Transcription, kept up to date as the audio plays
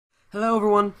Hello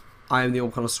everyone, I am the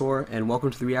Old Connoisseur, and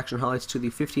welcome to the reaction highlights to the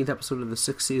 15th episode of the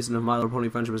 6th season of My Little Pony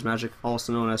Friendship is Magic,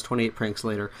 also known as 28 Pranks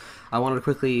Later. I wanted to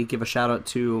quickly give a shout out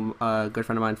to a good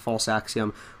friend of mine, False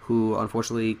Axiom, who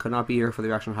unfortunately could not be here for the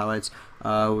reaction highlights. We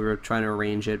were trying to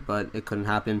arrange it, but it couldn't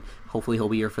happen. Hopefully he'll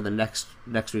be here for the next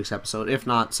week's episode. If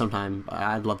not, sometime.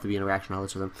 I'd love to be in a reaction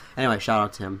highlights with him. Anyway, shout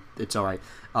out to him. It's alright.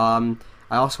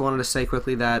 I also wanted to say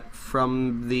quickly that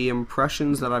from the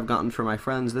impressions that I've gotten from my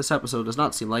friends, this episode does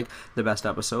not seem like the best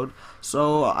episode.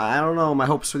 So, I don't know, my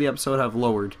hopes for the episode have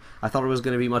lowered. I thought it was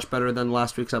going to be much better than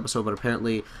last week's episode, but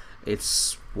apparently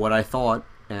it's what I thought,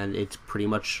 and it's pretty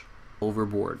much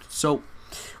overboard. So,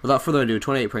 without further ado,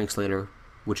 28 Pranks Later,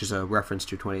 which is a reference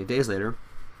to 28 Days Later,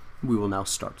 we will now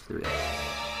start the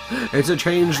reaction. It's a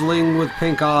changeling with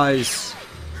pink eyes.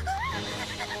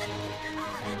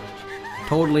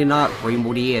 Totally not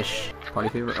rainbow-ish. Party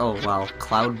favorite? Oh, wow.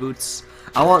 Cloud boots.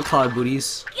 I want cloud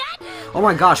booties. Oh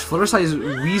my gosh, Fluttershy is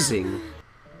wheezing.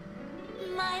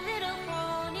 My little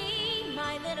pony,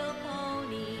 my little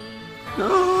pony.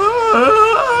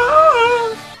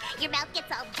 Your mouth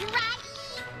gets all dry.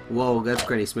 Whoa, that's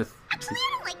Granny Smith. Actually,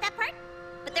 I don't like that part,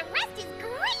 but the rest is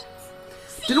great.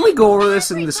 Didn't we go over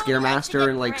this in the Scaremaster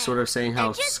and like sort of saying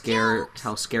how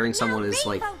scaring someone is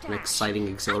like an exciting,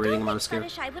 exhilarating amount of scare?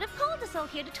 Fluttershy would have called us all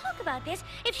here to talk about this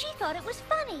if she thought it was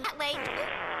funny. That way.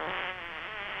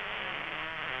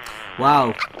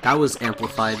 Wow, that was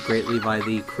amplified greatly by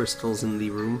the crystals in the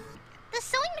room. The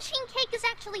sewing machine cake is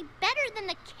actually better than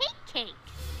the cake.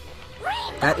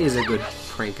 That is a good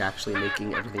prank, actually,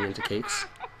 making everything into cakes.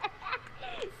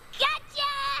 Gotcha!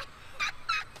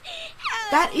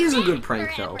 That is a good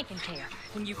prank, though.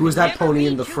 Who is that pony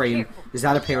in the frame? Is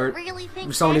that a parent?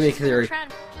 Somebody make a theory.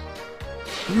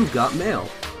 You've got mail.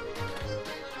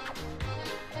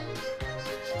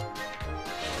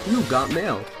 You've got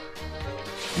mail.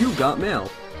 You've got mail.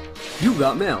 You've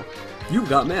got mail. You've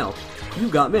got mail.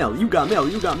 You've got mail. You got mail.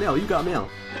 You got mail. You got mail.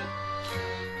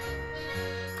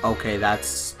 Okay,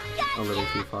 that's a little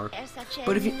too far.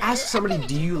 But if you ask somebody,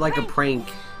 do you like a prank,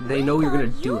 they know you're gonna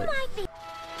do it.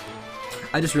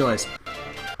 I just realized,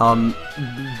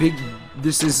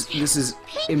 this is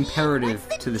imperative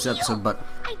to this episode, but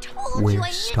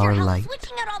where's Starlight?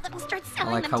 I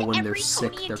like how when they're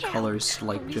sick, their colors,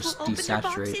 like, just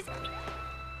desaturate.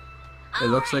 It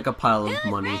looks like a pile of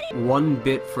money. 1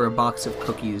 bit for a box of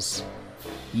cookies,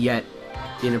 yet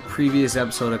in a previous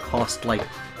episode it cost, like,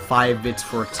 5 bits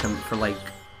for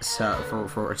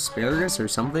asparagus or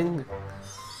something?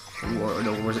 Or,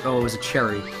 no, it was a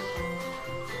cherry.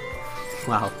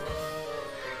 Wow.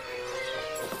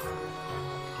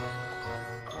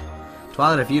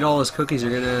 Twilight, if you eat all those cookies,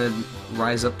 you're gonna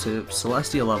rise up to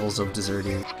celestial levels of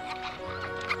deserting.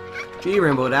 Gee,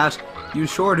 Rainbow Dash, you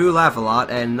sure do laugh a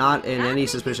lot, and not in any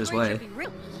suspicious way.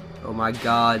 Oh my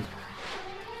god.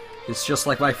 It's just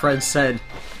like my friend said.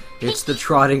 It's the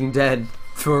Trotting Dead.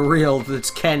 For real, it's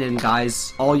canon,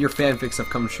 guys. All your fanfics have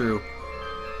come true.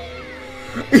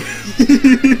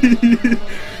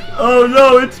 Oh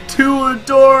no, it's too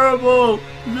adorable!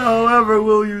 Now ever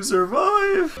will you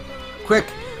survive? Quick,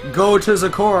 go to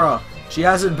Zakora. She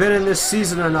hasn't been in this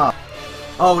season enough.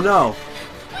 Oh no.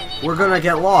 We're gonna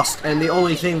get lost, and the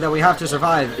only thing that we have to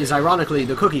survive is, ironically,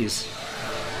 the cookies.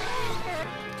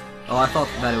 Oh, I thought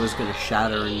that it was gonna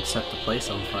shatter and set the place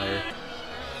on fire.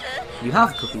 You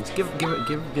have cookies. Give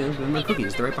them the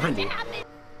cookies. They're right behind you.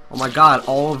 Oh my god,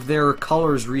 all of their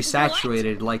colors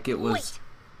resaturated like it was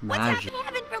magic. I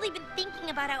haven't really been thinking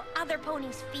about how other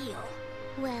ponies feel.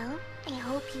 Well, I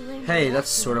hope you learned. Hey, that's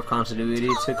sort of continuity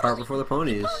to Cart Before the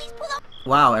Ponies.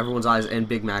 Wow, everyone's eyes, and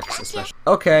Big Macs especially.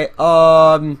 Okay,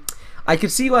 I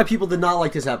could see why people did not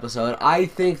like this episode. I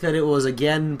think that it was,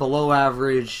 again, below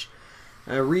average.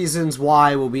 Reasons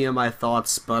why will be in my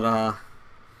thoughts, but,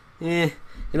 you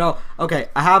know, okay,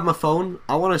 I have my phone.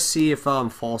 I want to see if,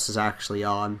 False is actually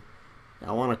on.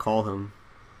 I want to call him.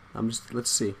 Let's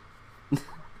see.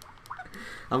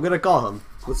 I'm gonna call him.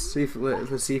 Let's see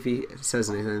if he says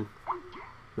anything.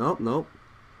 Nope.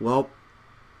 Well,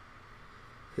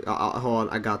 hold on,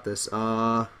 I got this.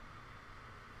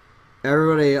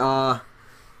 Everybody,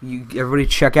 everybody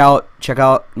check out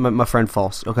my friend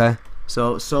False, okay?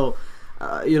 So,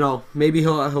 you know, maybe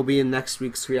he'll be in next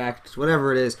week's react,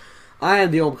 whatever it is. I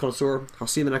am the Old Connoisseur. I'll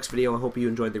see you in the next video. I hope you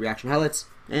enjoyed the reaction highlights,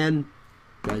 and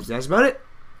that's about it.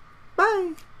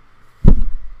 Bye.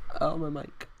 Oh, my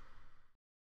mic.